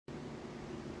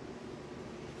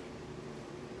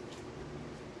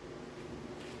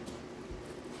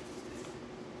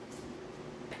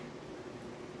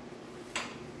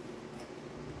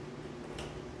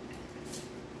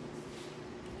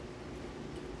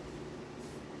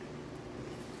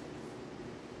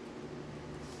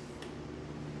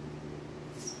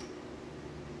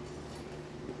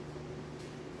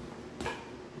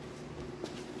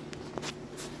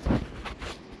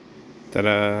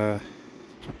Ta-da!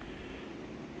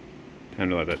 Time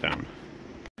to let it down.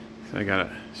 So I got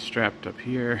it strapped up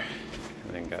here,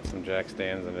 and then got some jack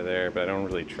stands under there, but I don't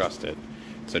really trust it.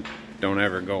 So don't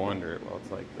ever go under it while it's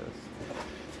like this.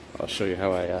 I'll show you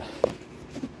how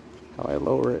I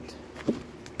lower it.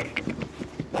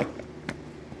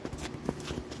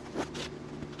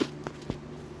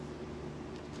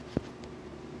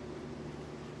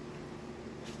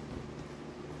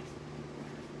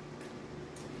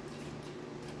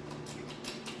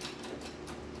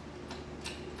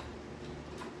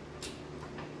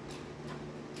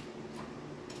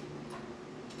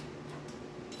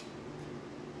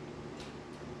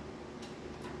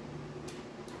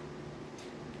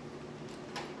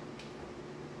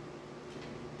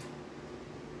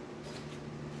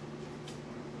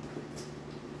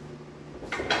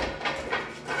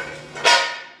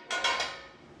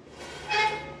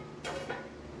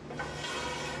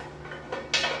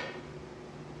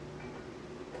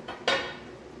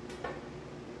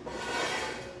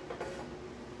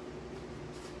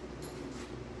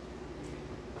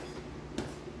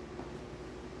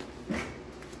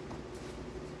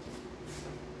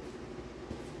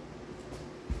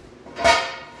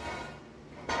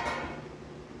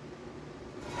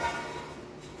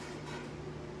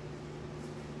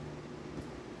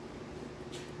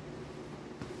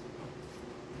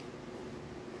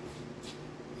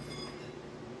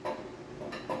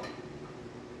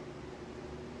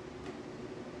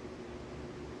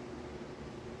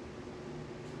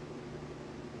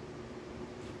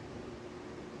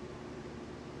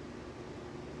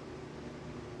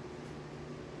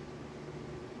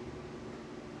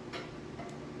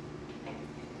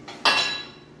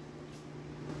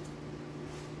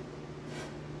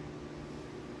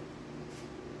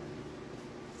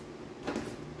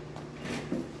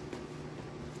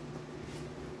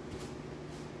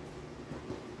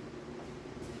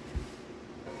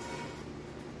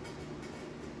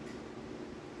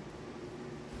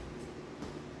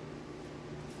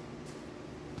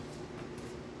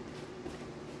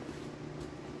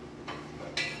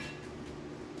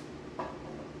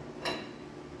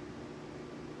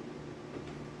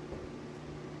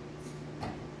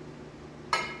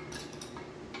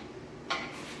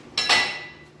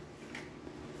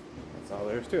 All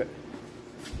there is to it.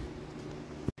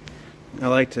 I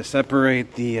like to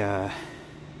separate the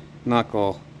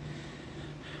knuckle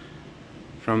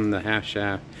from the half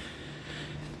shaft,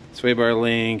 sway bar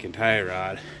link, and tie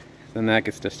rod. Then that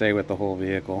gets to stay with the whole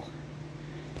vehicle.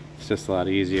 It's just a lot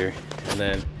easier. And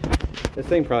then this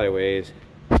thing probably weighs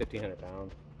 1,500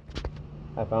 pounds.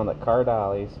 I found that car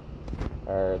dollies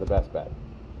are the best bet.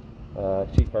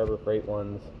 Cheap Harbor Freight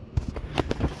ones,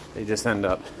 they just end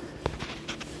up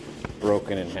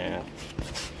broken in half.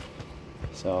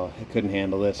 So I couldn't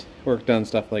handle this. Worked on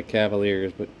stuff like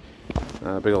Cavaliers, but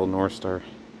big old Northstar.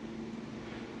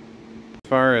 As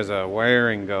far as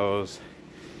wiring goes,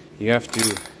 you have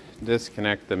to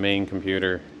disconnect the main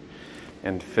computer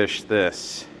and fish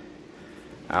this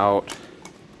out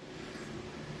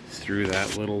through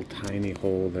that little tiny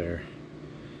hole there.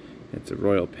 It's a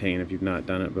royal pain if you've not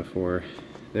done it before.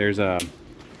 There's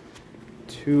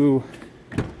two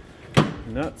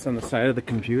nuts on the side of the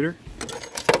computer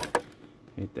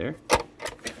right there.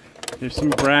 There's some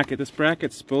bracket. This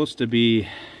bracket's supposed to be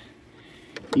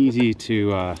easy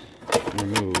to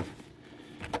remove.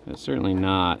 It's certainly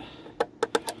not.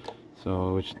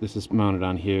 So this is mounted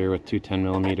on here with two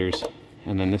 10mm,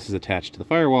 and then this is attached to the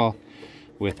firewall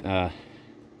with I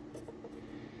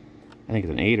think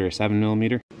it's an 8 or a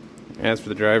 7mm. As for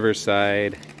the driver's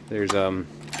side, there's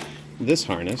this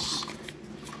harness,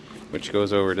 which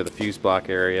goes over to the fuse block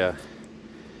area.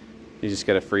 You just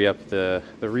got to free up the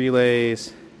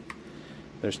relays.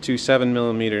 There's two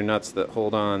 7mm nuts that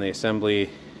hold on the assembly.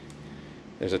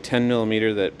 There's a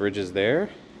 10mm that bridges there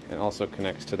and also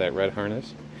connects to that red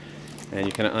harness. And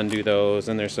you kind of undo those,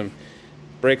 and there's some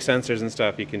brake sensors and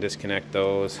stuff. You can disconnect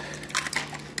those.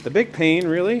 The big pain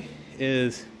really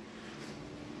is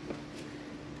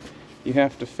you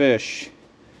have to fish.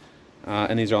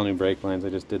 And these are all new brake lines, I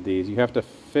just did these. You have to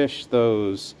fish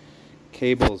those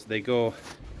cables. They go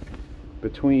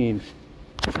between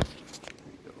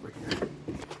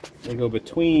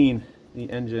the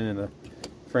engine and the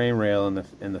frame rail and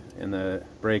the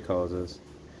brake hoses.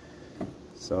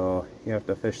 So you have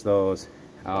to fish those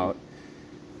out.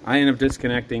 I end up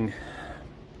disconnecting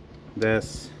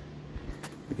this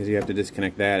because you have to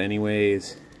disconnect that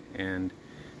anyways, and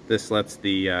this lets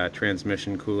the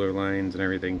transmission cooler lines and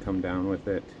everything come down with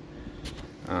it.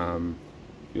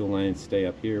 Fuel lines stay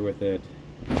up here with it.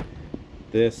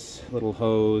 This little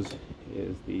hose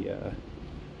is the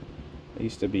It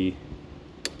used to be,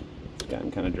 it's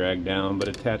gotten kind of dragged down, but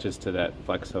it attaches to that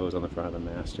flex hose on the front of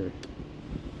the master.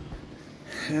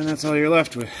 And that's all you're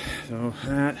left with. So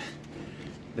that,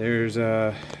 there's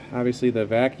obviously the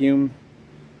vacuum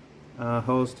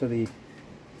hose to the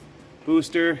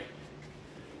booster.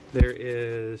 There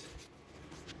is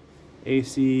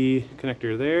AC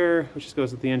connector there, which just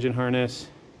goes with the engine harness.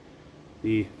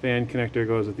 The fan connector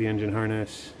goes with the engine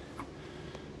harness.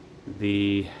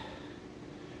 There's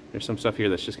some stuff here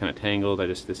that's just kind of tangled. I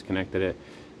just disconnected it.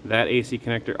 That AC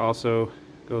connector also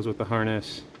goes with the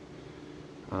harness.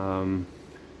 And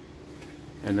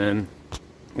then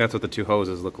that's what the two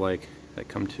hoses look like that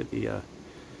come to the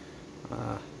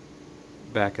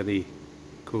back of the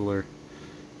cooler,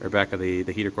 or back of the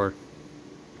heater core.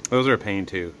 Those are a pain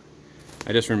too.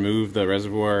 I just removed the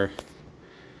reservoir,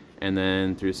 and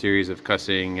then through a series of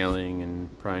cussing, yelling,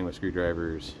 and prying with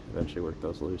screwdrivers, eventually worked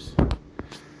those loose.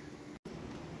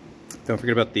 Don't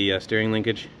forget about the steering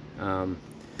linkage.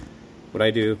 What I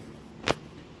do,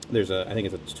 there's a, I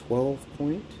think it's a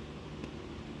 12-point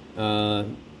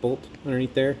bolt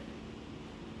underneath there.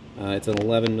 It's an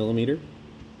 11mm,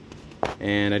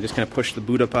 and I just kind of push the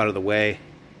boot up out of the way.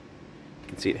 You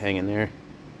can see it hanging there,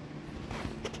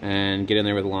 and get in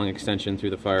there with a long extension through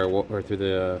the firewall, or through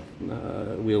the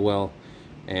wheel well,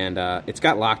 and it's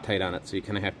got Loctite on it, so you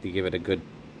kind of have to give it a good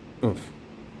oomph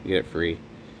to get it free.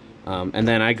 And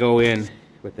then I go in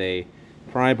with a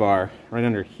pry bar right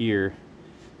under here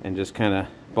and just kind of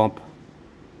bump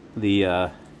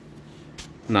the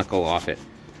knuckle off it,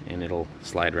 and it'll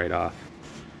slide right off.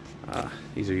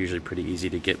 These are usually pretty easy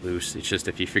to get loose. It's just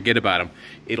if you forget about them,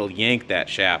 it'll yank that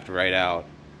shaft right out,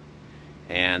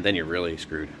 and then you're really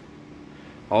screwed.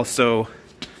 Also,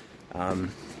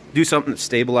 do something to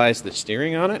stabilize the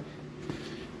steering on it.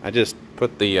 I just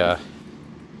put the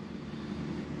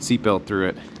seatbelt through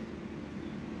it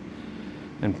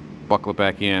and buckle it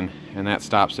back in, and that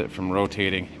stops it from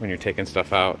rotating when you're taking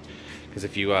stuff out. Because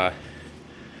if you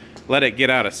let it get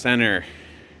out of center,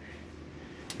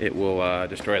 it will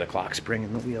destroy the clock spring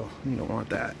in the wheel. You don't want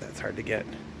that. That's hard to get.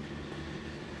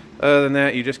 Other than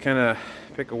that, you just kind of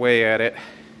pick away at it.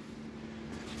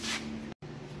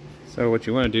 So what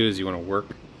you want to do is you want to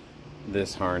work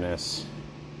this harness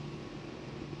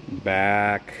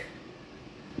back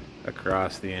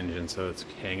across the engine so it's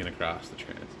hanging across the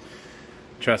trans.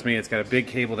 Trust me, it's got a big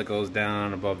cable that goes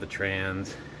down above the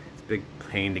trans. It's a big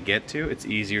pain to get to. It's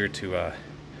easier to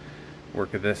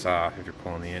work this off if you're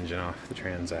pulling the engine off the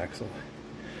trans axle.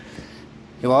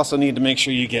 You'll also need to make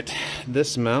sure you get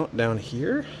this mount down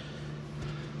here.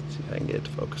 Let's see if I can get it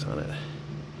to focus on it.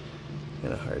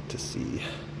 Kind of hard to see.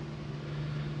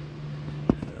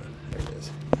 There it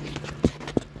is.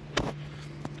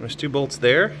 There's two bolts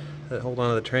there that hold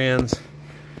onto the trans.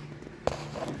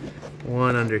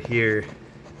 One under here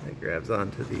that grabs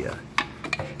onto the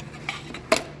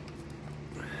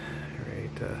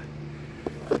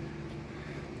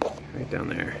right down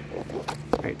there.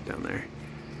 Right down there.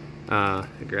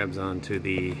 It grabs onto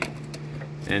the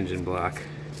engine block.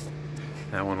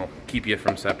 That one will keep you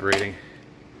from separating.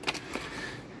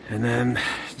 And then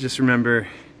just remember,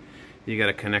 you got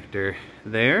a connector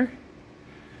there.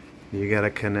 You got a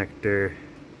connector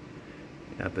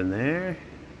up in there.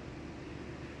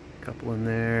 A couple in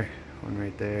there. One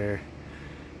right there.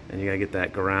 And you gotta get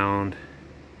that ground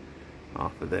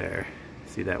off of there.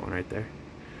 See that one right there?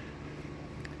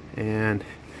 And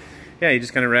yeah, you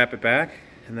just kind of wrap it back,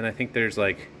 and then I think there's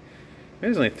like,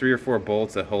 there's only 3 or 4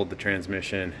 bolts that hold the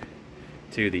transmission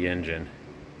to the engine.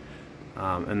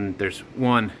 And there's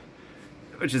one,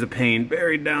 which is a pain,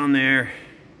 buried down there.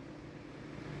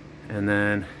 And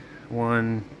then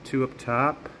 1, 2 up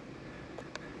top.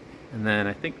 And then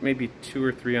I think maybe 2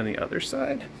 or 3 on the other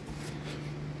side.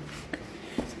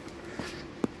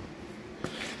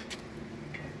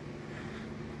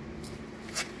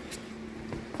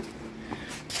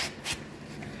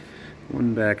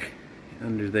 One back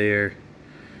under there,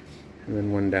 and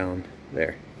then one down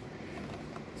there.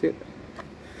 See it?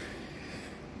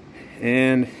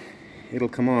 And it'll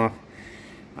come off.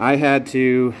 I had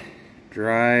to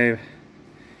drive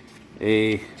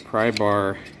a pry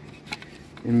bar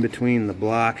in between the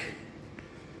block.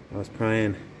 I was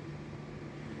prying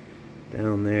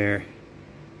down there.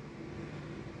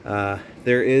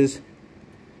 There is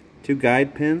 2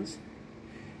 guide pins,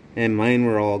 and mine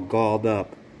were all galled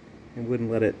up. It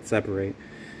wouldn't let it separate.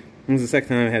 It was the second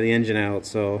time I had the engine out,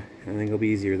 so I think it'll be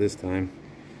easier this time.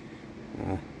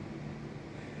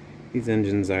 These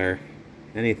engines are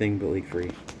anything but leak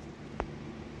free.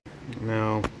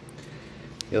 Now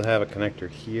you'll have a connector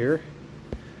here,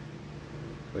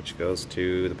 which goes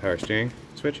to the power steering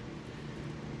switch.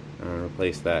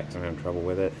 replace that because I'm having trouble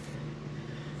with it.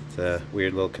 It's a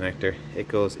weird little connector. It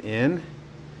goes in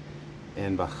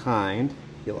and behind.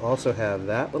 You'll also have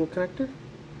that little connector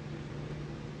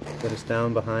that is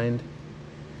down behind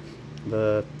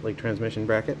the transmission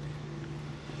bracket.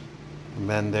 And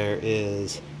then there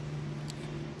is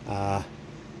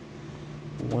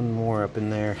one more up in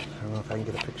there. I don't know if I can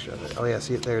get a picture of it. Oh yeah,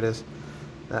 see it? There it is.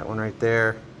 That one right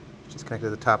there. Just connected to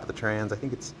the top of the trans. I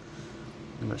think it's,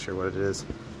 I'm not sure what it is.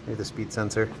 Maybe the speed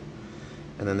sensor.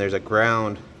 And then there's a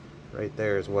ground right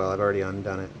there as well. I've already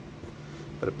undone it,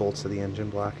 but it bolts to the engine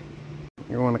block.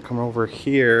 You want to come over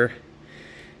here,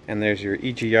 and there's your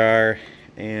EGR,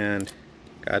 and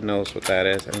God knows what that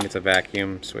is. I think it's a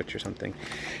vacuum switch or something.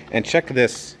 And check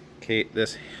this, Kate.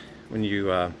 This, when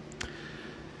you,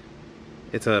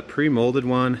 it's a pre-molded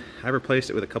one. I replaced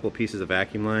it with a couple pieces of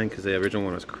vacuum line because the original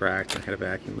one was cracked. I had a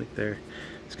vacuum leak there.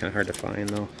 It's kind of hard to find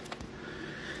though.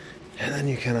 And then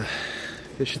you kind of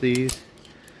fish these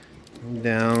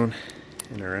down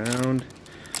and around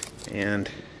and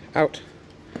out.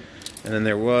 And then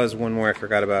there was one more I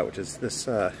forgot about, which is this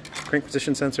crank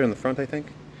position sensor in the front, I think.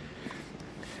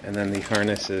 And then the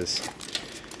harness is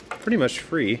pretty much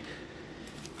free,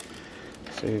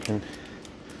 so you can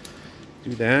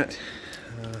do that.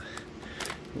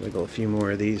 Wiggle a few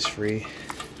more of these free,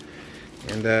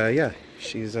 and yeah,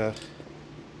 she's out,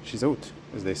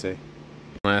 as they say.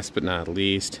 Last but not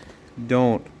least,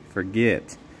 don't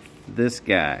forget this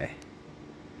guy.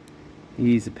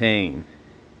 He's a pain.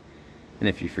 And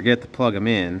if you forget to plug them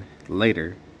in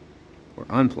later or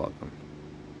unplug them,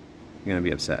 you're gonna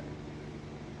be upset.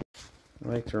 I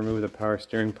like to remove the power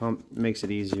steering pump. It makes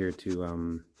it easier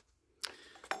to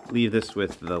leave this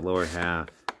with the lower half.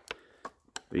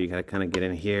 But you gotta kind of get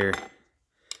in here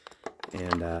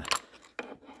and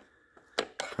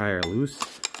pry her loose.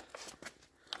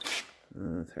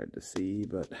 It's hard to see,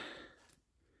 but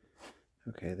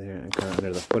okay, there. I'm kind of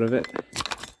under the foot of it.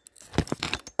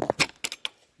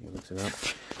 Looks it up.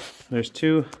 There's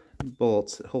two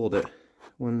bolts that hold it.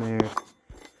 One there,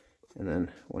 and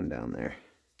then one down there.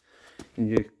 And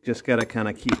you just gotta kind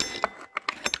of keep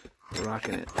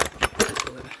rocking it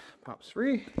until it pops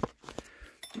free.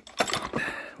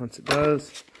 Once it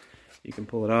does, you can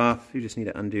pull it off. You just need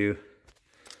to undo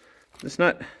this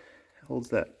nut. Holds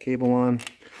that cable on.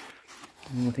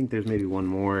 And I think there's maybe one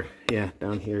more. Yeah,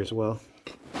 down here as well.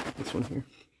 This one here.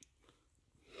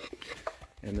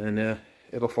 And then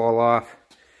it'll fall off.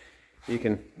 You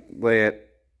can lay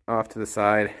it off to the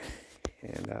side,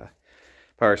 and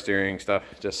power steering stuff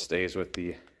just stays with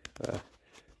the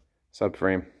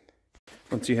subframe.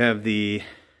 Once you have the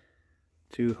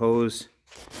two hose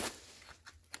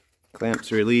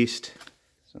clamps released,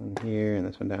 this one here and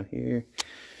this one down here,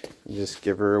 you just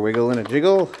give her a wiggle and a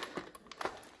jiggle,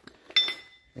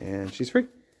 and she's free.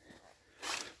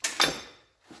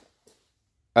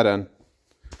 I'm done.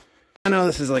 I know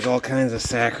this is like all kinds of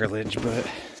sacrilege, but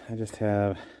I just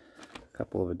have a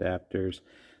couple of adapters.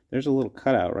 There's a little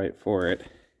cutout right for it,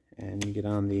 and you get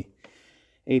on the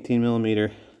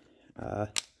 18mm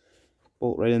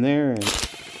bolt right in there, and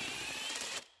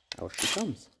out she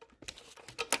comes.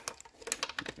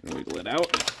 And wiggle it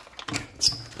out,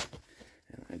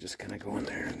 and I just kind of go in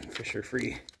there and fish her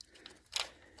free.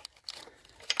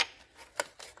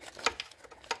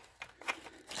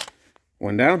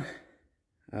 One down.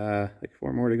 Like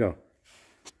 4 more to go.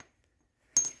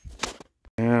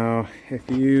 Now, if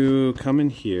you come in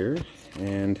here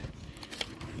and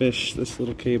fish this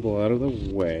little cable out of the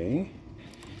way,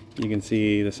 you can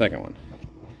see the second one.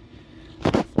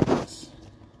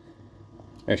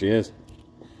 There she is.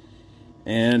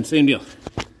 And same deal.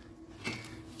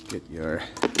 Get your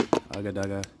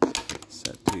ugga-dugga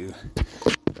set to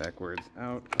backwards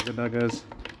out. Ugga-duggas.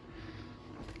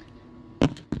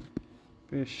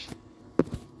 Fish.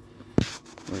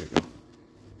 There you go.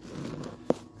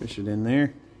 Fish it in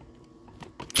there.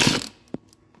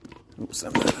 Oops,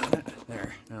 I'm not on it.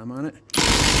 There, now I'm on it.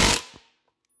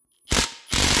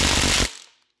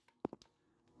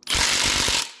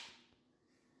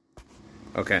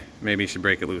 Okay, maybe you should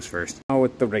break it loose first. Now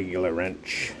with the regular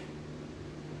wrench.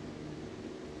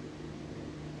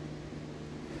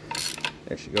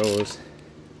 There she goes.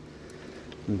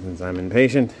 And since I'm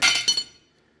impatient,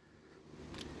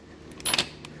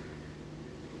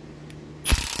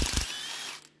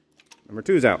 number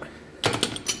 2's out.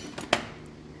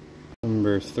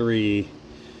 Number 3,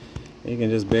 you can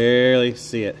just barely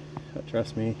see it, but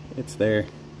trust me, it's there.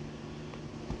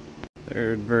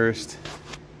 Third verse,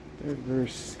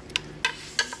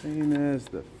 same as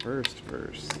the first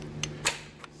verse.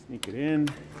 Sneak it in,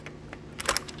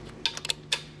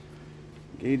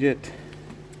 engage it,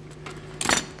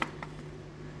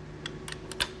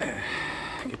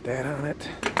 Get that on it.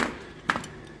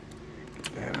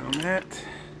 Get that on that.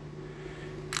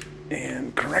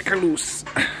 And cracker loose.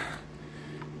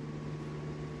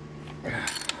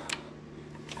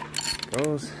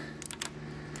 Goes.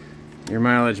 Your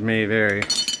mileage may vary.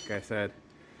 Like I said,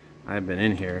 I've been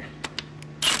in here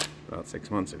about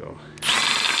 6 months ago.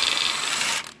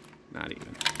 Not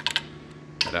even.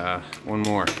 But one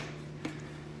more.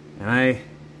 And I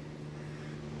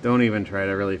don't even try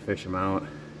to really fish them out.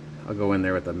 I'll go in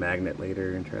there with a magnet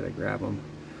later and try to grab them.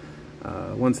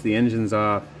 Once the engine's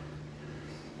off,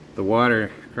 the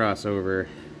water crossover,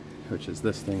 which is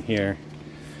this thing here,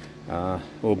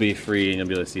 will be free, and you'll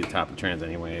be able to see the top of the trans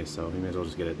anyway, so you may as well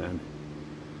just get it done.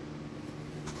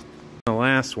 The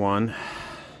last one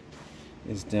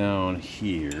is down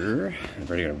here. I've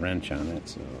already got a wrench on it,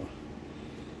 so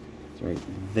it's right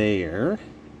there.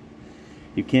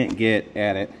 You can't get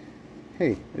at it.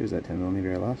 Hey, there's that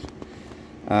 10mm I lost.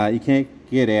 You can't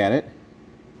get at it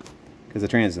because the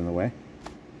trans is in the way.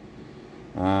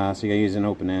 So you gotta use an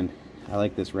open end. I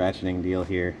like this ratcheting deal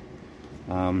here.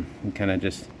 You kind of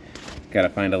just gotta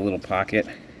find a little pocket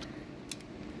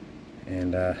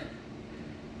and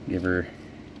give her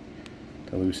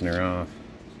to loosen her off.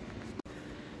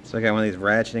 So I got one of these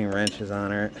ratcheting wrenches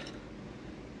on her,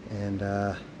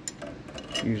 and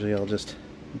usually I'll just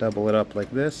double it up like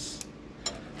this.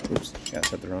 Oops, got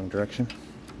set the wrong direction.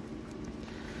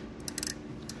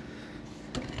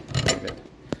 Leave it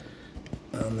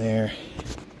on there.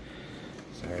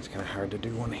 Sorry, it's kind of hard to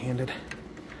do one-handed.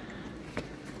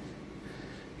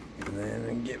 And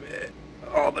then give it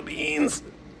all the beans.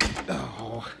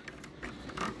 Oh.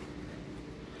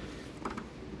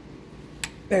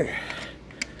 There.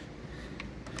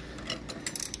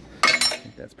 I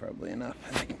think that's probably enough.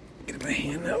 I can get my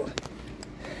hand out.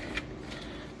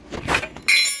 Give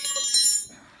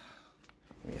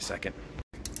me a second.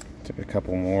 Took a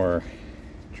couple more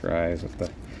tries with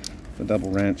the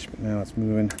double wrench, but now it's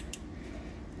moving.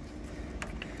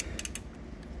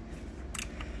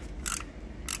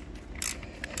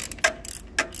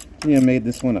 Yeah, I made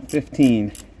this one a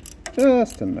 15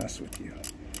 just to mess with you.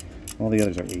 All the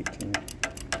others are 18.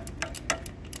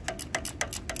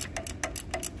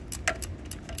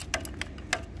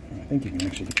 I think you can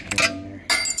actually get the hand in there.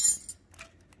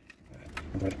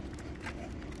 But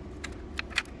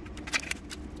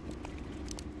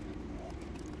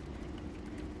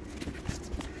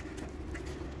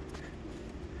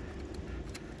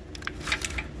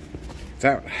it's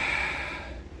out.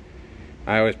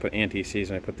 I always put anti-seize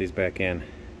when I put these back in.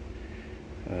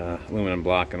 Aluminum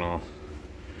block and all.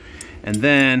 And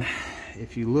then,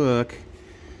 if you look,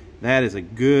 that is a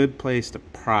good place to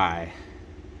pry.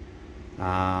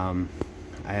 I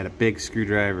had a big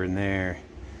screwdriver in there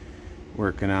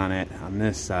working on it on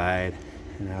this side,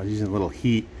 and I was using a little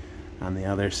heat on the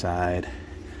other side.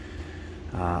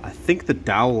 I think the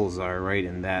dowels are right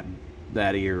in that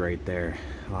ear right there.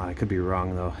 I could be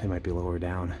wrong though, it might be lower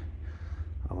down.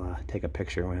 I'll take a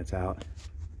picture when it's out.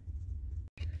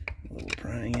 A little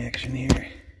prying action here.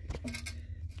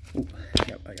 Ooh,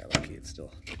 yep, I got lucky, it's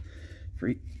still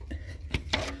free.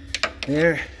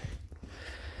 There.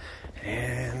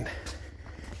 And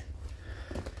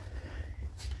you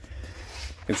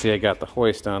can see I got the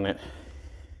hoist on it.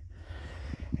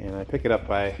 And I pick it up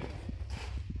by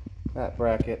that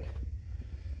bracket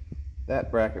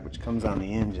which comes on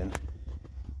the engine.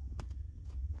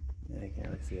 Yeah, you can't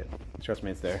really see it. Trust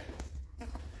me, it's there.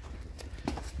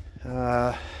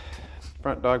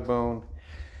 Front dog bone,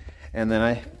 and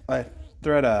then I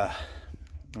thread I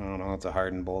don't know, it's a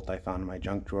hardened bolt I found in my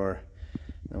junk drawer.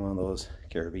 And one of those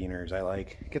carabiners I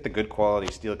like. Get the good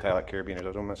quality steel Cadillac carabiners.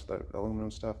 I don't mess with the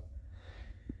aluminum stuff.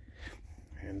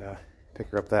 And pick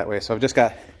her up that way. So I've just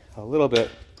got a little bit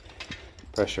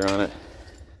pressure on it,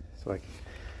 so I can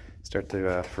start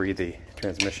to free the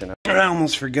transmission. I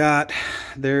almost forgot,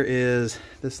 there is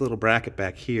this little bracket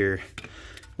back here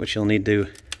which you'll need to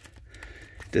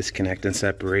disconnect and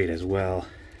separate as well.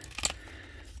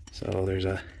 So there's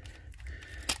a,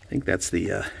 I think that's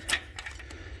the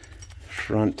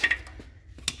front,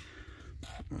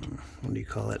 what do you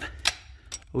call it,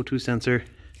 O2 sensor.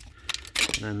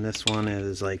 And then this one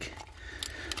is like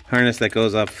harness that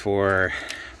goes up for,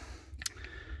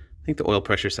 I think, the oil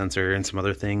pressure sensor and some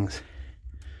other things.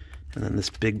 And then this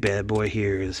big bad boy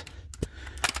here is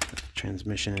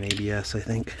transmission and ABS, I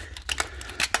think.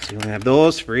 So you want to have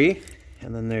those free.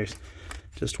 And then there's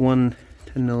just one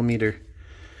 10mm,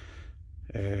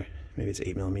 or maybe it's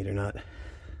 8mm nut.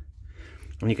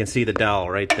 And you can see the dowel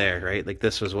right there, right? Like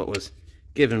this was what was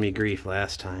giving me grief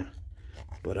last time.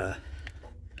 But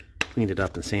cleaned it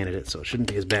up and sanded it, so it shouldn't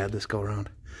be as bad this go around.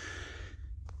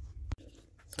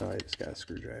 So I just got a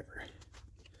screwdriver.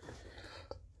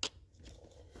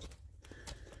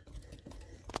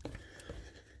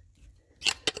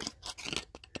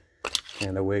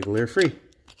 And a wiggler free.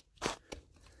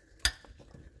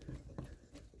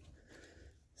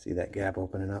 See that gap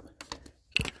opening up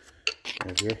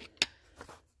right here?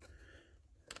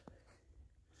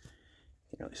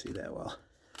 Can't really see that well.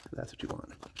 That's what you want.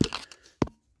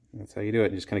 That's how you do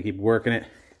it. You just kind of keep working it.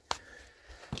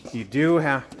 You do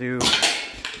have to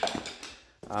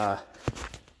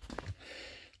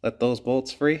let those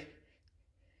bolts free.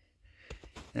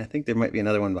 And I think there might be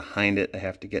another one behind it I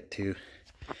have to get to.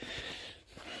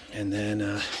 And then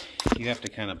you have to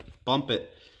kind of bump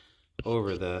it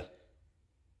over the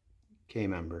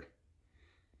K-member.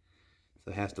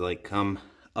 So it has to like come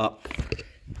up.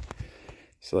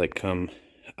 So like come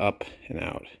up and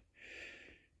out.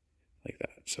 Like that.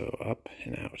 So up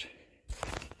and out.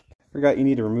 Forgot you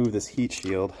need to remove this heat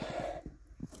shield.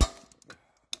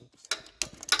 Oops.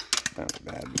 That was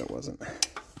bad, but it wasn't.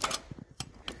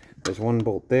 There's one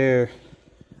bolt there.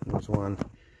 And there's one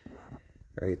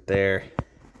right there.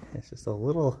 It's just a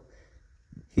little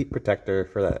heat protector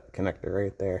for that connector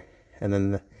right there. And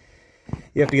then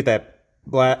you have to get that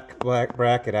black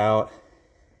bracket out.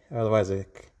 Otherwise the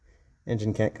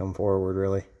engine can't come forward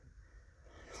really.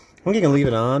 I think you can leave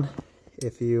it on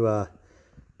if you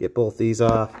get both these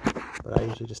off. But I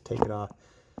usually just take it off.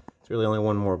 It's really only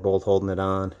one more bolt holding it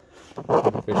on.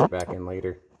 I'll fish it back in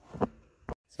later.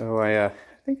 So I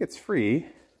think it's free.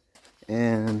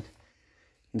 And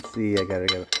you can see I got a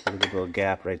good little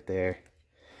gap right there.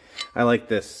 I like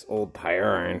this old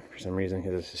tire iron for some reason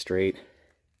because it's straight.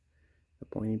 The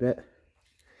pointy bit.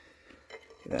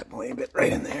 Get that pointy bit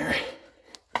right in there.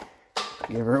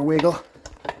 Give her a wiggle.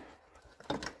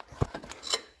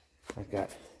 I've got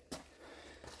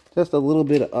just a little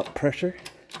bit of up pressure.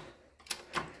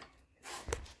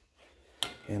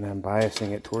 And I'm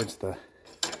biasing it towards the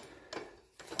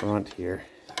front here.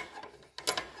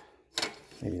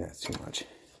 Maybe that's too much.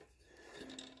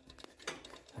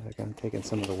 I think I'm taking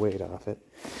some of the weight off it.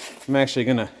 I'm actually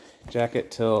gonna jack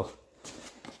it till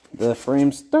the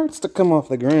frame starts to come off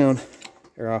the ground,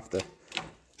 or off the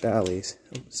dollies.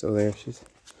 Oops, so there, she's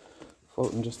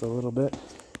floating just a little bit.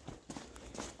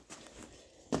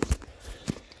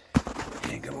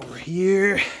 And come over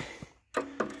here.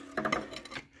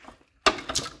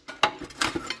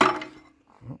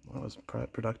 Oh, that was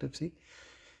productive, see?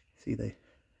 See the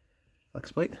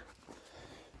Flexplate?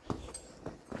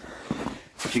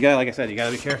 But you gotta, like I said, you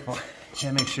gotta be careful. You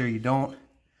gotta make sure you don't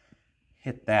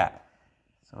hit that.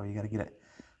 So you gotta get it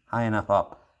high enough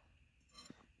up.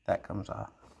 That comes off.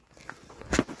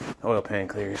 Oil pan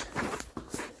clears.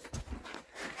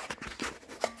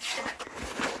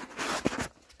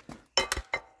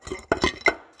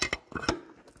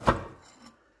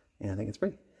 Yeah, I think it's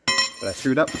free. But I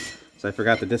screwed up, so I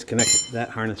forgot to disconnect that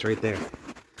harness right there.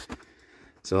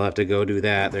 So I'll have to go do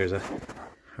that. There's a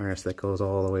harness that goes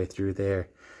all the way through there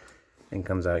and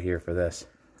comes out here for this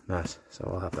mess. So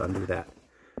I'll have to undo that.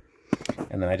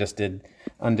 And then I just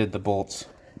undid the bolts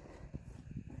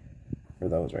for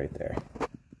those right there.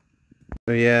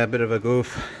 So yeah, a bit of a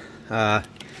goof.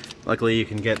 Luckily you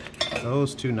can get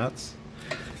those two nuts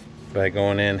by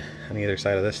going in on either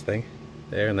side of this thing.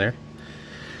 There and there.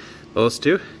 Those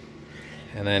two.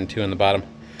 And then two in the bottom.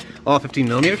 All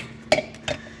 15mm.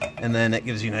 And then it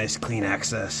gives you nice clean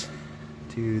access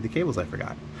to the cables I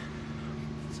forgot.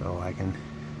 So I can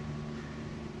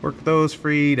work those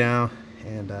free now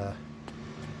and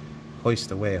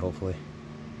hoist away hopefully.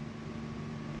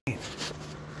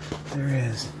 There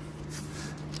is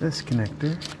this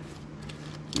connector,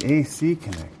 the AC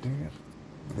connector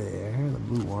there, the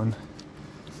blue one.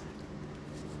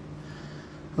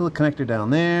 A little connector down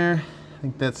there. I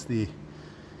think that's the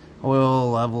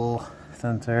oil level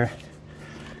sensor.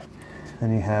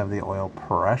 Then you have the oil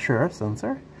pressure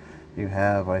sensor. You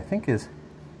have, I think, is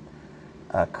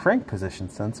a crank position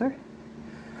sensor.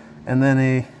 And then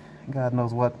a, God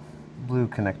knows what, blue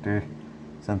connector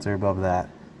sensor above that.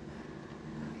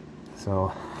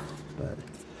 So, but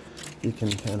you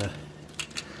can kind of,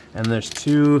 and there's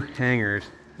two hangers.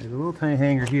 There's a little tiny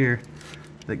hanger here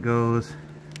that goes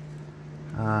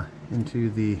into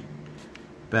the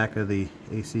back of the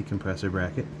AC compressor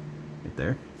bracket, right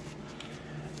there.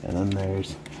 And then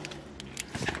there's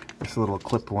this little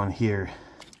clip one here,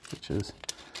 which is,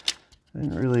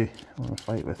 didn't really want to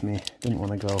fight with me, didn't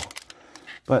want to go,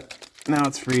 but now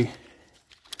it's free.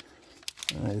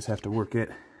 I just have to work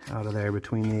it out of there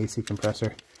between the AC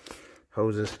compressor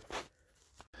hoses.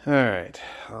 Alright,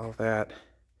 all that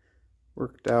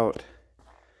worked out.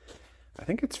 I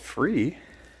think it's free.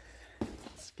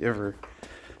 Let's give her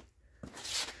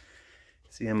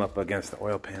See, I'm up against the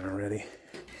oil pan already.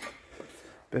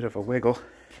 Bit of a wiggle.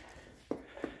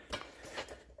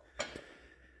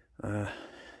 Let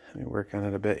me work on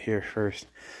it a bit here first.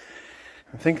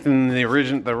 I'm thinking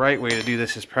the right way to do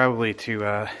this is probably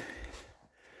to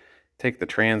take the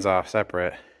trans off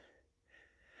separate.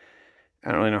 I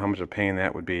don't really know how much of a pain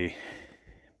that would be,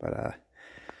 but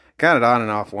got it on and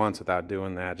off once without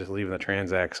doing that, just leaving the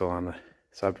transaxle on the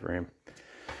subframe.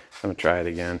 I'm gonna try it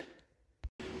again.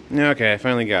 Okay, I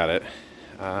finally got it.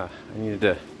 I needed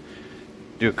to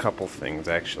do a couple things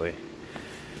actually.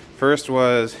 First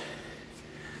was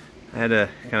I had to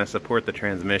kind of support the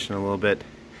transmission a little bit.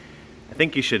 I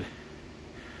think you should,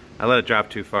 I let it drop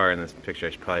too far in this picture.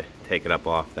 I should probably take it up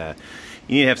off that.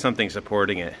 You need to have something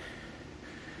supporting it.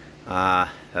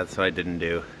 That's what I didn't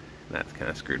do. That's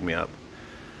kind of screwed me up.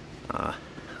 I'll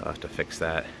have to fix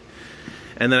that.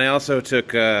 And then I also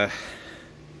took a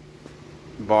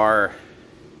bar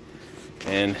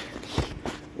and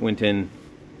went in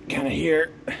kind of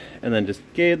here and then just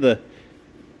gave the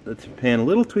pan a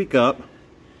little tweak up,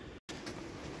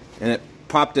 and it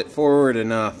popped it forward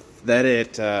enough that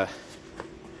it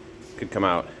could come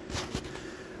out.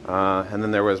 And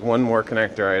then there was one more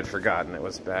connector I had forgotten. It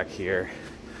was back here.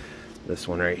 This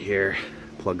one right here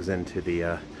plugs into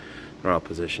the throttle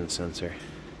position sensor.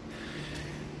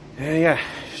 And yeah,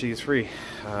 she's free.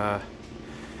 For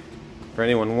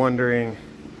anyone wondering,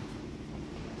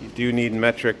 you do need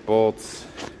metric bolts.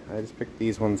 I just picked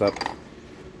these ones up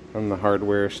from the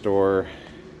hardware store.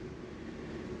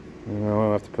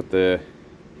 I'll have to put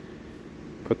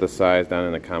the size down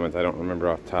in the comments. I don't remember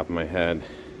off the top of my head.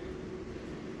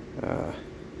 And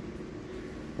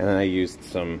then I used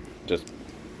some just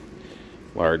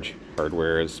large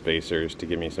hardware as spacers to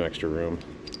give me some extra room.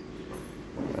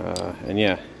 And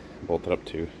yeah, bolted up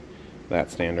to that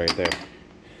stand right there.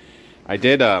 I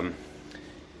did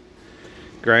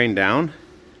grind down,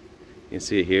 you can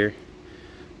see it here,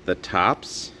 the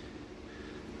tops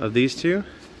of these two,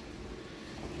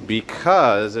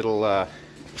 because it'll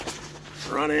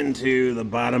run into the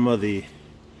bottom of the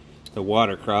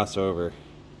water crossover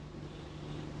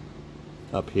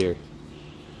up here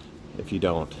if you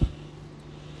don't.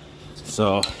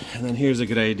 So, and then here's a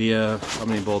good idea of how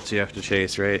many bolts you have to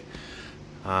chase, right?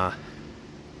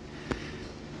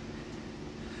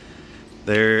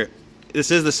 This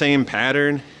is the same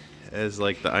pattern as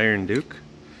like the Iron Duke,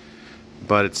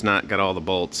 but it's not got all the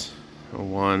bolts.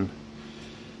 One,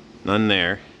 none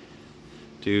there.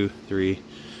 2, 3,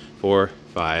 4,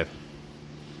 5.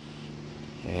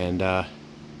 And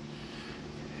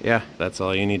yeah, that's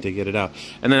all you need to get it out.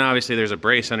 And then obviously there's a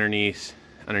brace underneath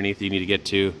you need to get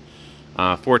to.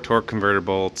 4 torque converter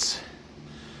bolts.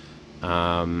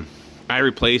 I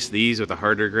replaced these with a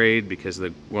harder grade because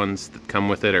the ones that come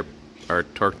with it are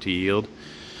torque to yield.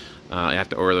 I have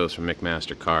to order those from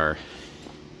McMaster Carr.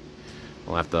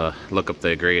 I'll have to look up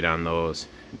the grade on those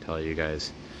and tell you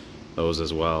guys those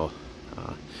as well.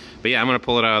 But yeah, I'm going to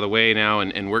pull it out of the way now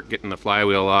and work getting the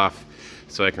flywheel off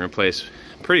so I can replace,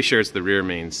 I'm pretty sure it's the rear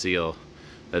main seal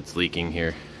that's leaking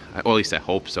here. Well, at least I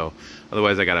hope so.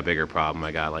 Otherwise I got a bigger problem.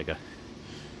 I got like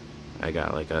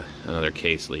another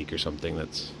case leak or something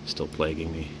that's still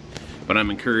plaguing me. But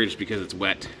I'm encouraged because it's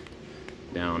wet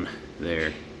down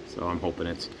there. So I'm hoping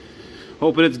it's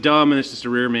dumb and it's just a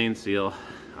rear main seal.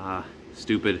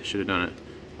 Stupid, should have done it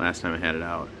last time I had it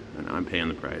out, and now I'm paying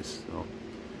the price. So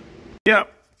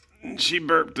yep, she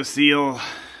burped the seal.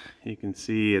 You can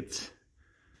see it's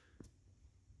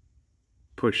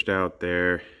pushed out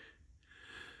there.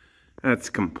 That's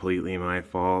completely my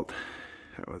fault.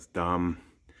 That was dumb.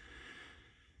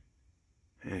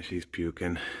 And she's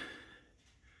puking.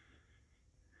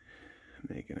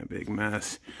 Making a big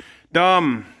mess.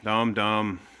 Dumb. Dumb,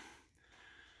 dumb.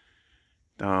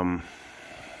 Dumb.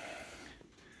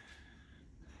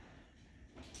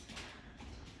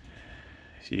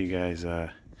 So you guys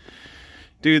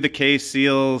do the case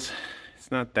seals.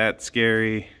 It's not that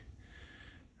scary.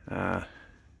 I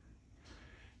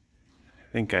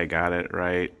think I got it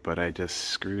right, but I just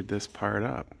screwed this part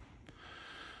up.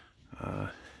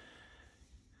 At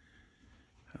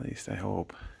least I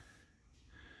hope.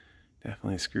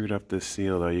 Definitely screwed up this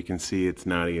seal though. You can see it's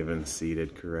not even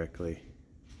seated correctly.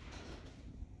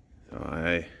 So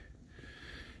I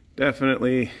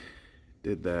definitely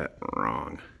did that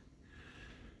wrong.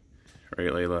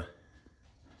 Right, Layla?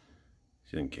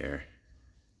 She didn't care.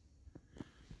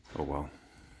 Oh well.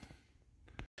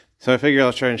 So I figured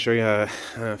I'll try and show you how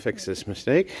to fix this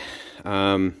mistake. Need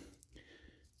a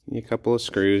couple of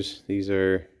screws.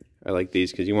 I like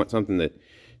these because you want something that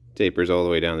tapers all the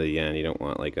way down to the end. You don't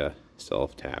want like a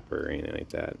self tapper or anything like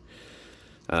that.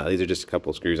 These are just a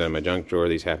couple screws out of my junk drawer.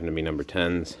 These happen to be number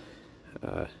 10s.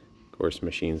 Of course,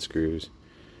 machine screws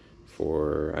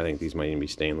for, I think these might even be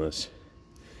stainless.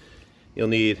 You'll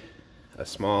need a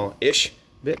small-ish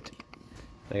bit.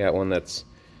 I got one that's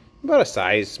about a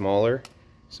size smaller,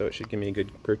 so it should give me a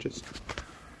good purchase.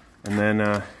 And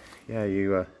then, yeah,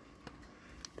 you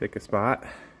pick a spot.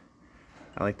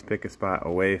 I like to pick a spot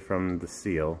away from the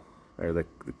seal, or the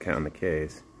on the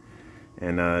case,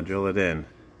 and drill it in.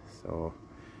 So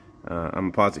I'm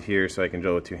gonna pause it here so I can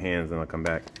drill with 2 hands, then I'll come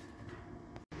back.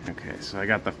 Okay, so I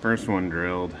got the first one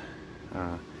drilled.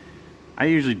 I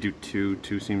usually do 2.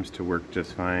 2 seems to work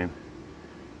just fine.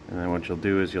 And then what you'll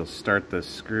do is you'll start the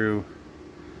screw,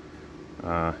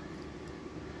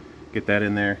 get that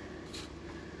in there,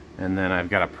 and then I've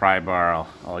got a pry bar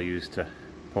I'll use to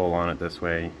pull on it this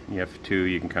way. You have 2,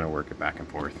 you can kind of work it back and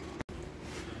forth.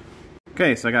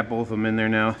 Okay, so I got both of them in there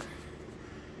now,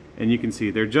 and you can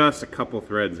see they're just a couple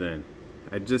threads in.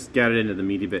 I just got it into the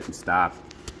meaty bit and stopped.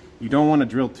 You don't want to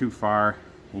drill too far,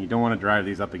 and you don't want to drive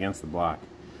these up against the block.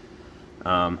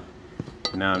 Now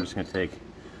I'm just going to take,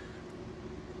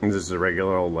 this is a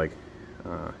regular old like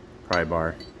pry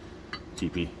bar,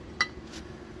 cheapy.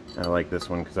 I like this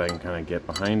one because I can kind of get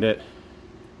behind it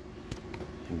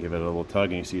and give it a little tug,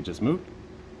 and you see it just moved.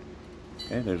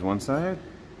 Okay, there's one side.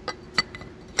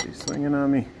 She's swinging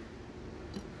on me.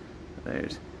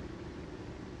 There's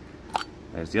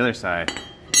the other side,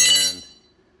 and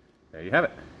there you have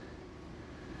it.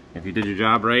 If you did your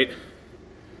job right,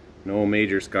 no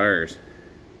major scars.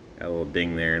 Got a little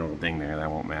ding there and a little ding there,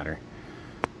 that won't matter.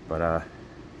 But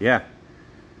yeah,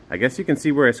 I guess you can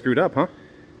see where I screwed up, huh?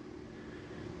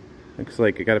 Looks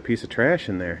like I got a piece of trash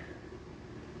in there.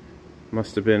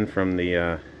 Must have been from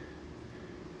the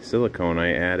silicone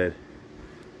I added,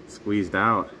 squeezed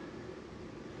out.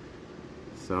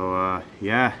 So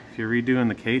yeah, if you're redoing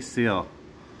the case seal,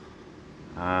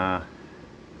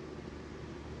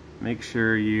 make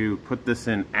sure you put this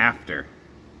in after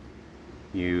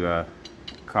you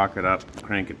caulk it up,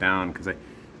 crank it down, because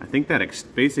I think that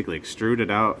basically extruded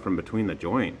out from between the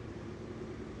joint.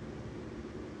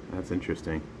 That's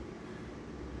interesting.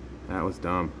 That was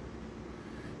dumb.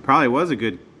 Probably was a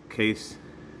good case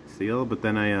seal, but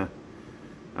then I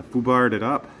foobarred it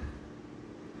up.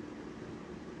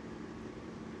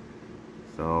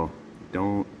 So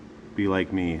don't be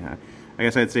like me. I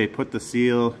guess I'd say put the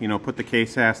seal, you know, put the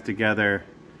case ass together.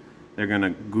 They're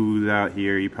gonna gooze out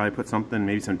here. You probably put something,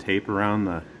 maybe some tape around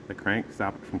the crank,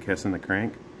 stop it from kissing the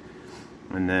crank,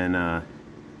 and then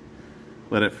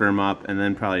let it firm up, and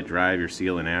then probably drive your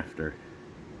seal in after.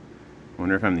 I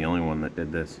wonder if I'm the only one that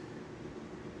did this.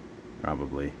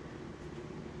 Probably.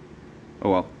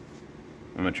 Oh well.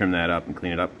 I'm gonna trim that up and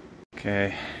clean it up.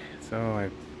 Okay, so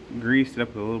I greased it up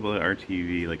with a little bit of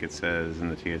RTV like it says in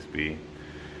the TSB.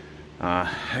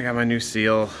 I got my new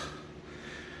seal.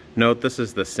 Note this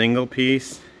is the single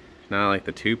piece, not like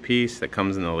the 2-piece that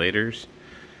comes in the laters.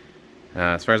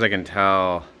 As far as I can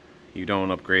tell, you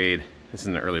don't upgrade. This is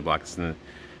in the early block. This is in the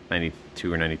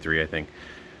 92 or 93, I think.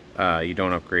 You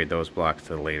don't upgrade those blocks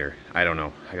to the later. I don't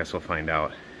know. I guess we'll find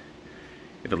out.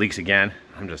 If it leaks again,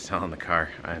 I'm just selling the car.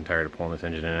 I'm tired of pulling this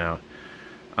engine in and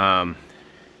out.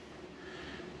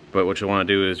 But what you'll want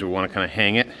to do is you'll want to kind of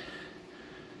hang it.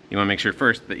 You want to make sure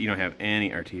first that you don't have any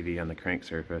RTV on the crank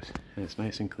surface. And it's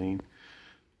nice and clean.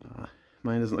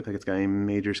 Mine doesn't look like it's got any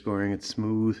major scoring. It's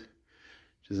smooth,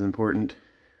 which is important.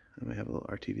 I might have a little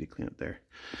RTV to clean up there.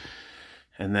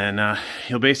 And then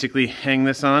you'll basically hang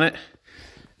this on it.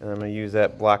 And I'm going to use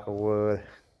that block of wood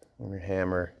and your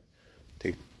hammer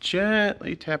to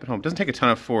gently tap it home. It doesn't take a ton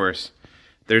of force.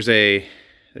 There's a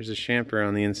chamfer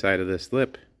on the inside of this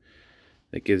lip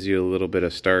that gives you a little bit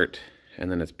of start,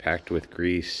 and then it's packed with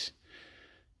grease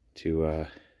to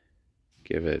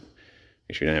give it,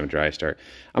 make sure you don't have a dry start.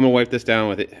 I'm gonna wipe this down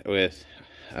with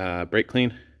brake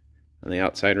clean on the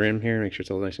outside rim here, make sure it's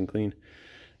all nice and clean,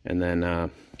 and then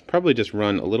probably just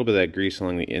run a little bit of that grease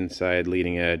along the inside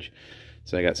leading edge,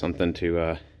 so I got something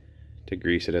to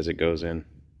grease it as it goes in.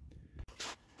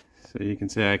 So you can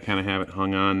see I kind of have it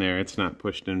hung on there. It's not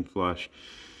pushed in flush,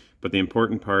 but the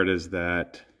important part is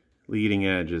that leading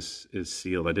edge is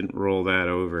sealed. I didn't roll that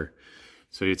over.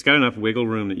 So it's got enough wiggle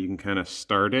room that you can kind of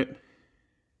start it.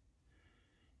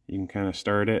 You can kind of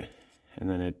start it, and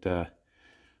then it will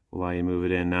allow you to move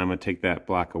it in. Now I'm going to take that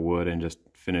block of wood and just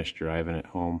finish driving it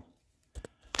home.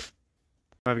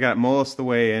 I've got most of the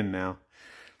way in now,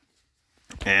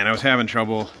 and I was having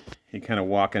trouble kind of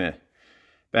walking it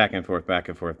back and forth, back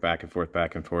and forth, back and forth,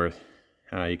 back and forth.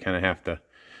 You kind of have to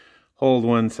hold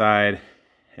one side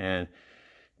and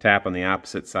tap on the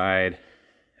opposite side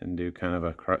and do kind of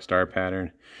a star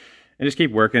pattern. and just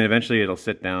keep working. Eventually it'll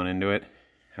sit down into it.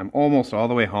 I'm almost all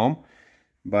the way home,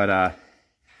 but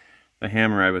the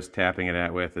hammer I was tapping it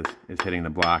at with is hitting the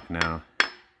block now.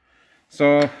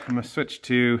 So I'm going to switch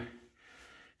to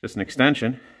just an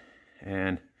extension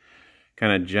and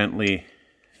kind of gently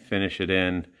finish it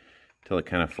in till it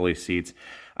kind of fully seats.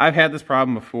 I've had this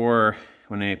problem before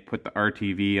when I put the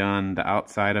RTV on the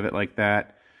outside of it like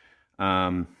that.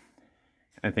 I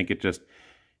think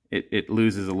it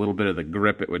loses a little bit of the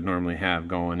grip it would normally have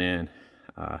going in.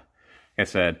 Like I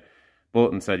said,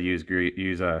 Bulletin said use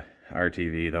a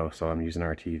RTV though, so I'm using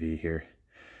RTV here.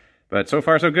 But so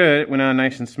far so good. It went on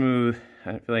nice and smooth.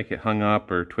 I don't feel like it hung up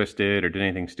or twisted or did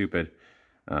anything stupid.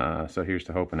 So here's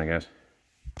to hoping, I guess.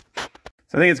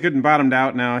 So I think it's good and bottomed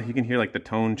out now. You can hear like the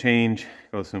tone change.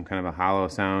 It goes from kind of a hollow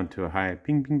sound to a high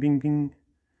ping, ping, ping, ping.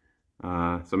 So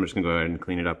I'm just gonna go ahead and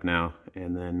clean it up now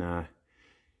and then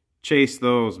chase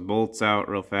those bolts out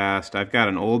real fast. I've got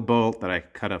an old bolt that I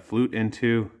cut a flute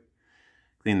into,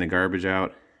 clean the garbage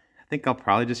out. I think I'll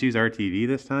probably just use RTV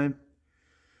this time.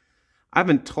 I've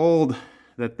been told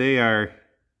that they are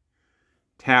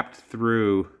tapped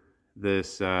through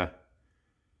this the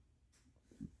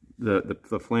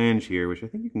flange here, which I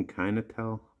think you can kind of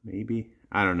tell, maybe.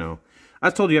 I don't know. I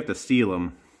was told you have to seal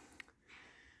them.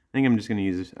 I think I'm just going to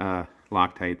use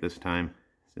Loctite this time,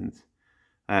 since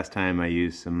last time I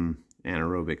used some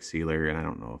anaerobic sealer, and I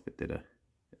don't know if it did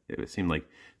it seems like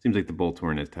the bolts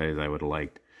weren't as tight as I would have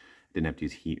liked. Didn't have to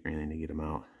use heat or anything to get them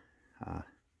out.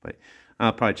 But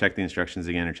I'll probably check the instructions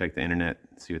again or check the internet,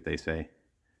 see what they say.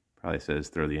 Probably says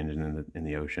throw the engine in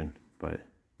the ocean, but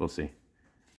we'll see.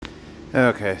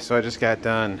 Okay, so I just got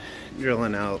done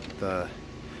drilling out the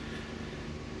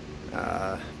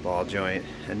ball joint.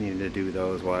 I needed to do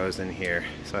those while I was in here,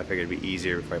 so I figured it'd be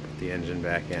easier if I put the engine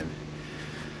back in.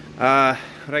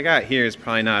 What I got here is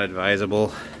probably not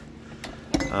advisable.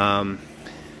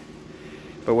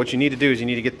 But what you need to do is you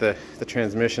need to get the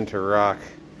transmission to rock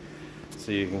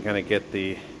so you can kind of get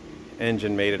the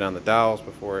engine mated on the dowels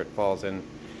before it falls in,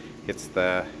 gets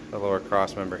the lower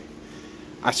cross member.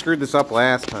 I screwed this up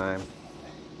last time.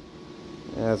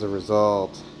 As a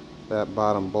result, that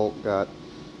bottom bolt got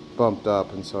bumped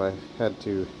up, and so I had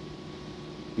to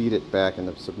beat it back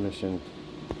into submission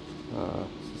to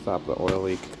stop the oil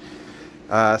leak.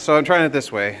 So I'm trying it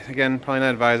this way. Again, probably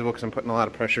not advisable because I'm putting a lot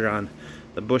of pressure on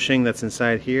the bushing that's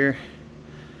inside here.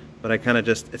 But I kind of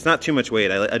just, it's not too much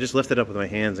weight. I just lift it up with my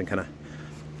hands and kind of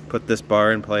put this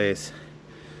bar in place,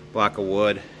 block of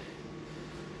wood,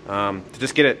 to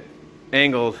just get it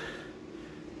angled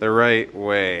the right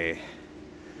way.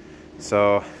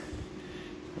 So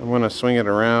I'm going to swing it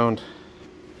around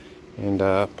and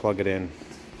plug it in.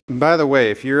 By the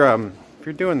way, if you're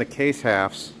doing the case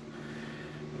halves,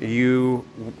 you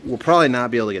will probably not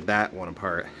be able to get that one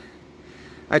apart.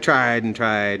 I tried and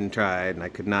tried and tried, and I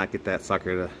could not get that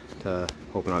sucker to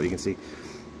open up. You can see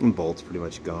the bolt's pretty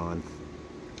much gone.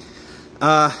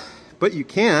 But you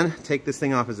can take this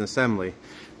thing off as an assembly.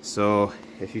 So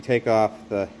if you take off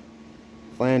the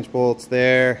flange bolts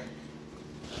there,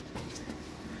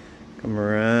 come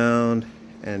around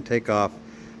and take off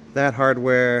that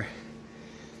hardware,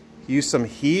 use some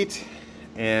heat,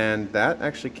 and that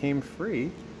actually came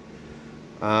free.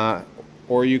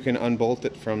 Or you can unbolt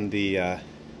it from the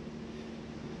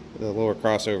lower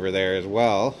crossover there as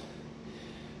well,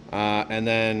 and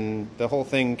then the whole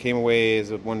thing came away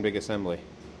as one big assembly,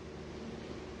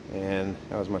 and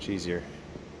that was much easier.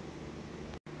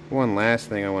 One last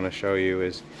thing I want to show you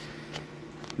is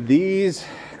these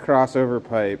crossover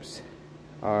pipes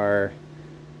are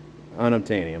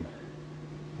unobtainium.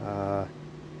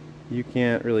 You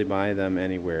can't really buy them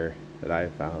anywhere that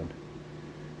I've found.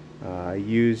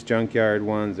 Used junkyard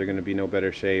ones are going to be no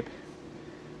better shape.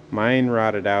 Mine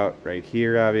rotted out right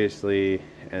here, obviously,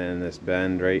 and then this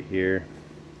bend right here.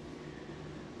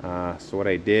 So what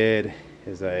I did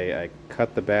is I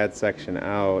cut the bad section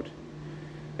out.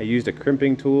 I used a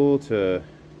crimping tool to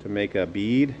make a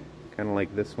bead, kind of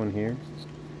like this one here.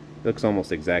 It looks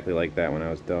almost exactly like that when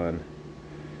I was done.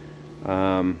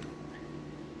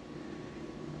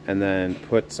 And then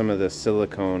put some of the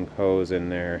silicone hose in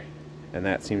there, and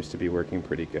that seems to be working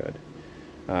pretty good.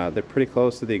 They're pretty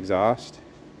close to the exhaust,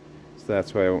 so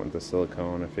that's why I went with the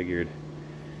silicone. I figured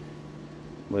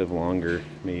live longer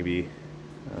maybe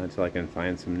until I can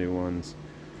find some new ones.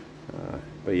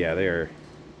 But yeah, they are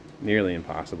nearly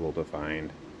impossible to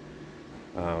find.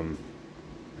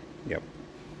 Yep.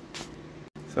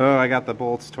 So I got the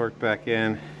bolts torqued back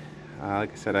in.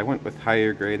 Like I said, I went with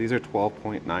higher grade. These are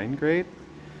 12.9 grade.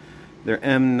 They're they're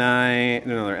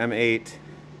M8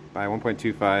 by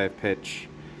 1.25 pitch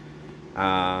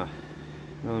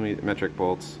millimetric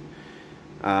bolts.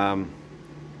 I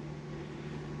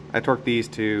torqued these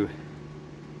to,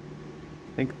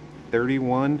 I think,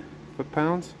 31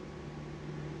 foot-pounds,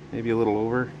 maybe a little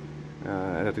over.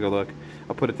 I'd have to go look.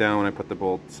 I'll put it down when I put the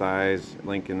bolt size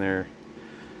link in there.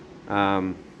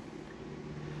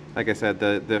 Like I said,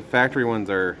 the factory ones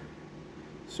are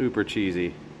super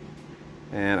cheesy,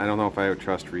 and I don't know if I would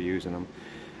trust reusing them.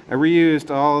 I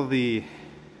reused all of the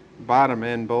bottom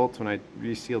end bolts when I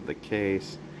resealed the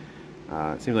case.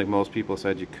 It seems like most people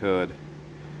said you could,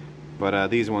 but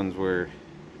these ones were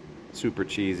super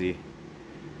cheesy.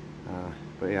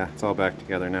 But yeah, it's all back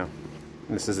together now.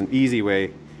 And this is an easy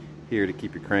way here to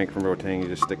keep your crank from rotating. You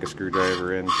just stick a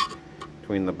screwdriver in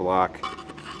between the block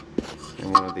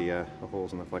and one of the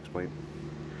holes in the flex plate.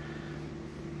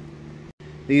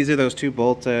 These are those two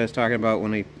bolts I was talking about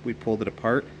when we pulled it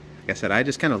apart. Like I said, I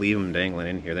just kind of leave them dangling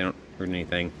in here. They don't hurt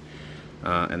anything,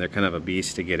 and they're kind of a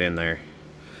beast to get in there.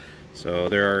 So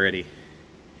they're already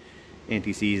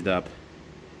anti-seized up,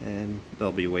 and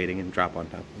they'll be waiting and drop on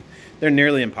top of them. They're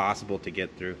nearly impossible to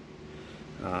get through.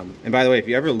 And by the way, if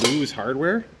you ever lose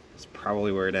hardware, it's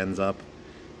probably where it ends up.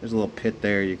 There's a little pit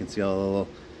there. You can see all the little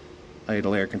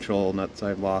idle air control nuts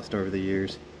I've lost over the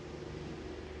years.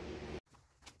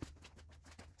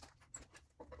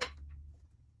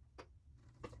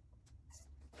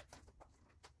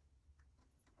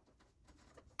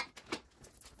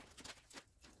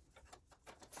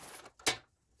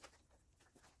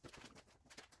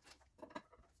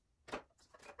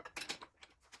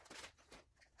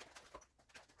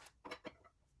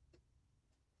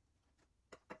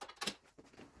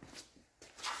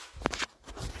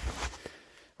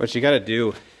 What you got to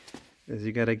do is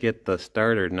you got to get the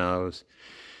starter nose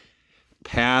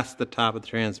past the top of the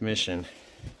transmission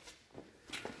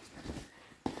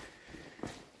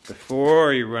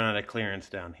before you run out of clearance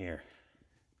down here.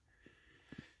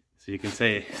 So you can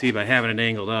see by having it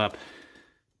angled up,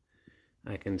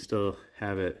 I can still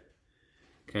have it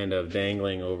kind of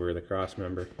dangling over the cross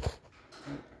member.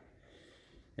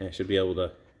 And I should be able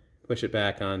to push it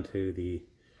back onto the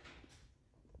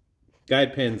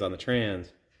guide pins on the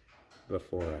trans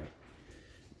before I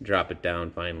drop it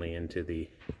down finally into the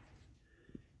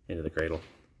cradle.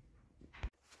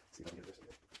 See if I can get this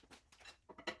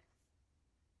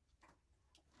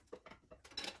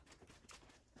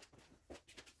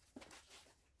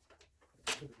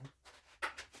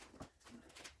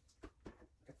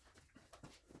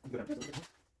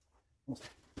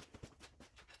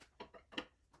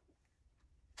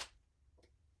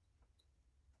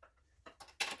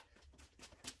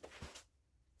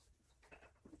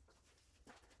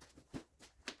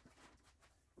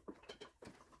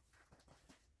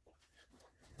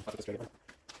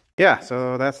Yeah,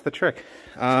 so that's the trick.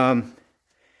 I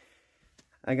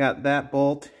got that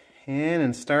bolt in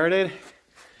and started.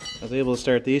 I was able to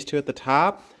start these two at the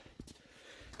top.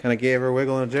 Kind of gave her a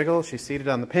wiggle and a jiggle. She's seated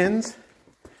on the pins.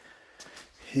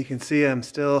 You can see I'm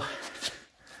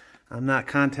not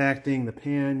contacting the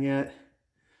pan yet.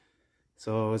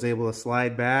 So I was able to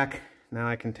slide back. Now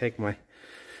I can take my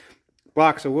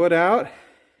blocks of wood out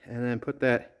and then put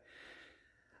that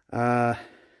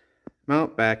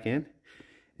mount back in,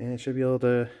 and it should be able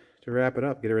to wrap it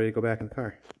up, get it ready to go back in the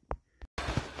car.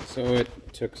 So it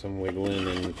took some wiggling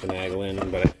and finagling,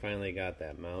 but I finally got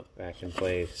that mount back in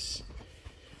place.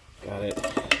 Got it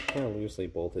kind of loosely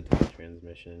bolted to the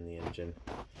transmission and the engine.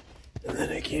 And then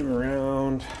I came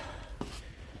around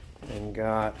and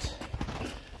got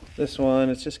this one.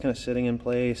 It's just kind of sitting in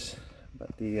place,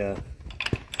 but the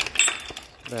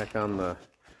back on the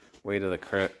way to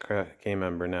the K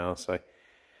member now. So I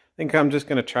think I'm just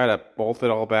going to try to bolt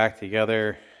it all back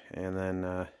together, and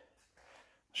then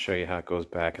show you how it goes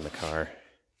back in the car.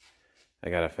 I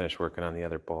got to finish working on the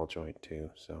other ball joint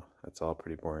too, so that's all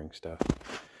pretty boring stuff.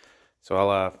 So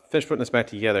I'll finish putting this back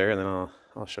together, and then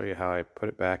I'll show you how I put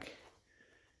it back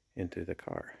into the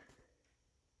car.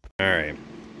 Alright,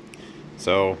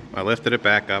 so I lifted it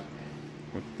back up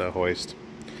with the hoist.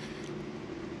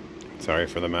 Sorry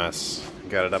for the mess.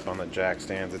 Got it up on the jack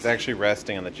stands. It's actually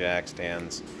resting on the jack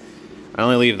stands. I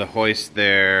only leave the hoist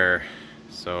there,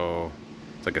 so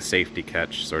it's like a safety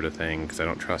catch sort of thing, because I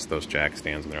don't trust those jack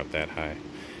stands when they're up that high.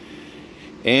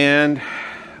 And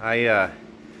I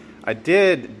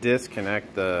did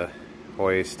disconnect the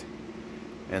hoist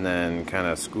and then kind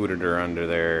of scooted her under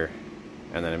there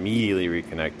and then immediately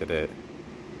reconnected it.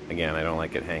 Again, I don't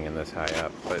like it hanging this high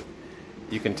up, but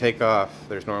you can take off.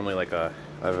 There's normally like a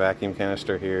vacuum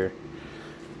canister here,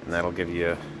 and that'll give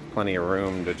you plenty of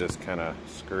room to just kind of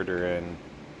skirt her in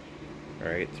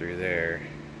right through there.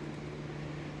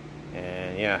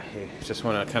 And yeah, you just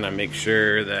want to kind of make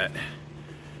sure that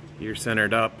you're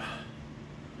centered up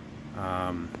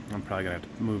I'm probably gonna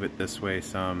have to move it this way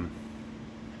some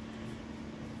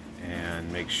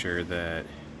and make sure that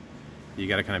you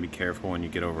gotta kind of be careful when you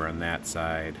get over on that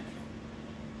side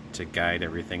to guide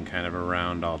everything kind of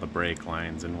around all the brake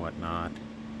lines and whatnot.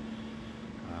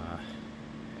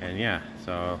 And yeah,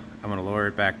 so I'm gonna lower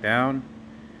it back down,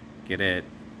 get it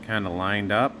kind of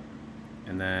lined up,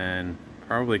 and then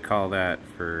probably call that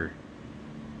for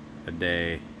a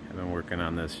day. I've been working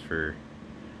on this for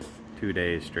 2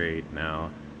 days straight now,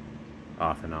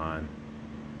 off and on,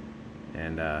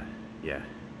 and yeah,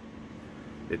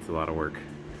 it's a lot of work,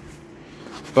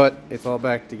 but it's all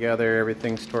back together,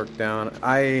 everything's torqued down.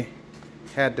 I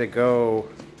had to go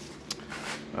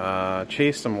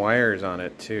chase some wires on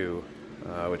it too,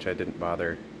 which I didn't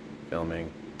bother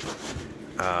filming.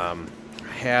 I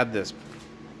had this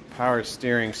power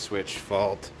steering switch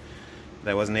fault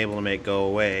that I wasn't able to make go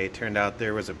away. Turned out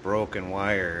there was a broken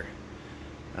wire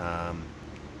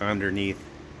underneath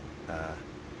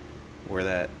where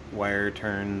that wire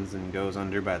turns and goes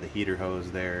under by the heater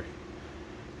hose there.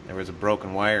 There was a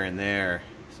broken wire in there,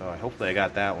 so hopefully I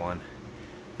got that one.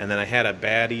 And then I had a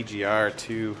bad EGR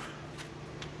too.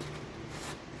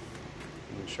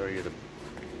 Let me show you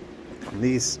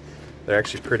these. They're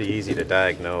actually pretty easy to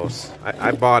diagnose.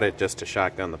 I bought it just to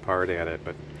shotgun the part at it,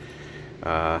 but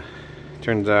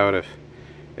turns out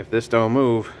if this don't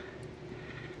move,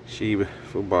 sheeb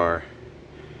fubar,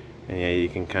 and yeah, you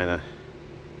can kind of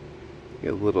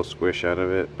get a little squish out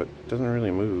of it, but it doesn't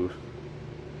really move.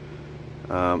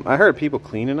 I heard people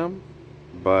cleaning them,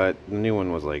 but the new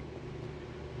one was like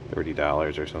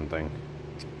 $30 or something,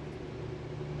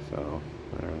 so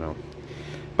I don't know.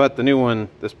 But the new one,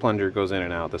 this plunger goes in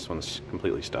and out. This one's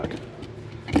completely stuck.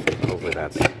 Hopefully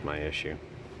that's my issue.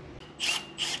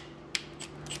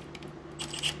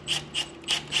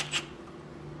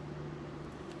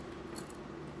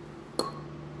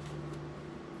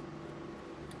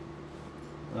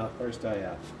 Well, first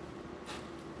I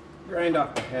grind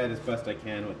off the head as best I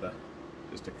can with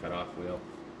just a cut-off wheel,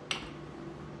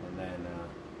 and then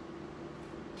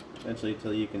eventually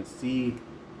till you can see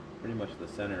pretty much the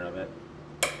center of it.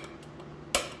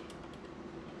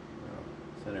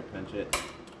 Center pinch it.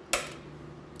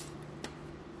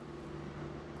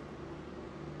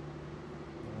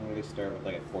 I always start with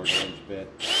like a 1/4 inch bit.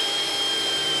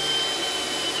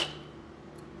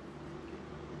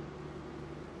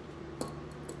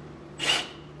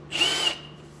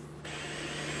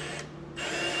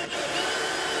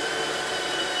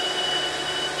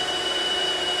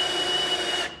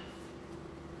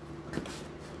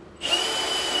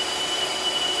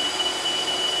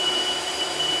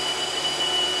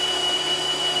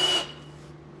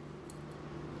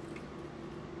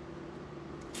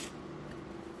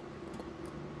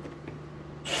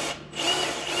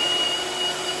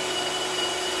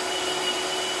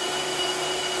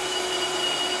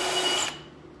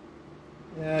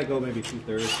 Yeah, I go maybe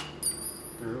 2/3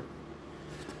 through.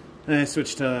 And I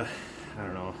switch to, I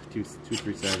don't know,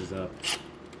 2-3 sizes up.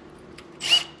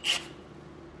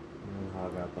 And then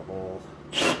hog out the hole.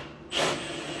 So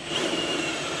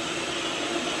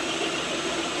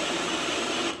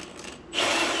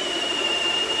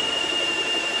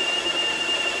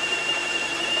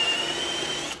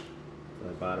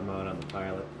I bottom out on the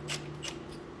pilot.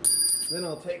 Then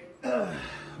I'll take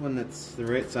one that's the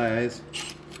right size.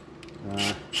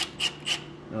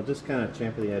 I'll just kind of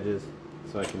chamfer the edges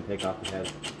so I can take off the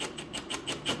head.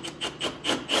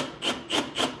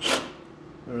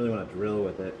 I don't really want to drill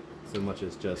with it so much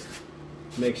as just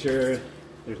make sure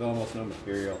there's almost no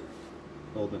material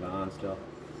holding it on still.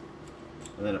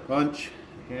 And then a punch,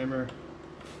 a hammer.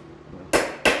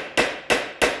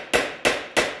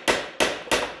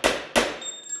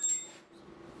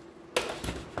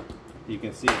 You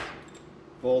can see it's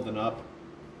folding up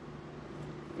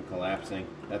and collapsing.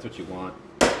 That's what you want.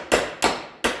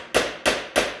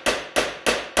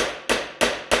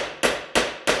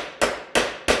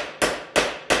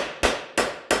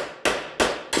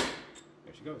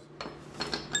 There she goes.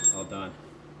 All done.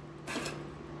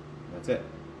 That's it.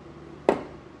 Time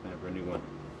for a new one.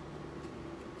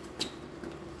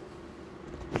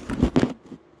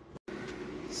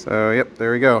 So yep,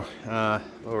 there we go.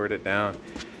 Lowered it down.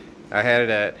 I had it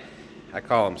at, I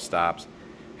call them stops.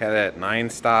 Had it at 9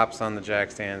 stops on the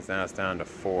jack stands. Now it's down to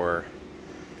 4.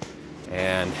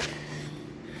 And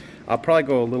I'll probably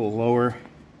go a little lower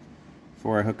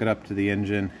before I hook it up to the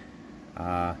engine.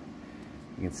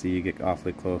 You can see you get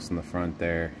awfully close in the front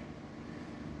there.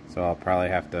 So I'll probably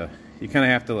have to, you kind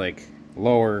of have to like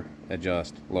lower,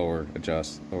 adjust, lower,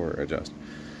 adjust, lower, adjust.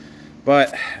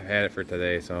 But I've had it for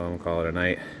today, so I'm gonna call it a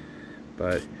night.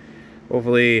 But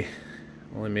hopefully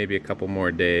only maybe a couple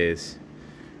more days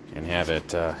and have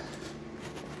it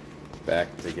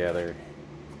back together.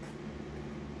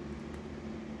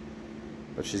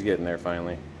 But she's getting there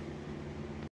finally.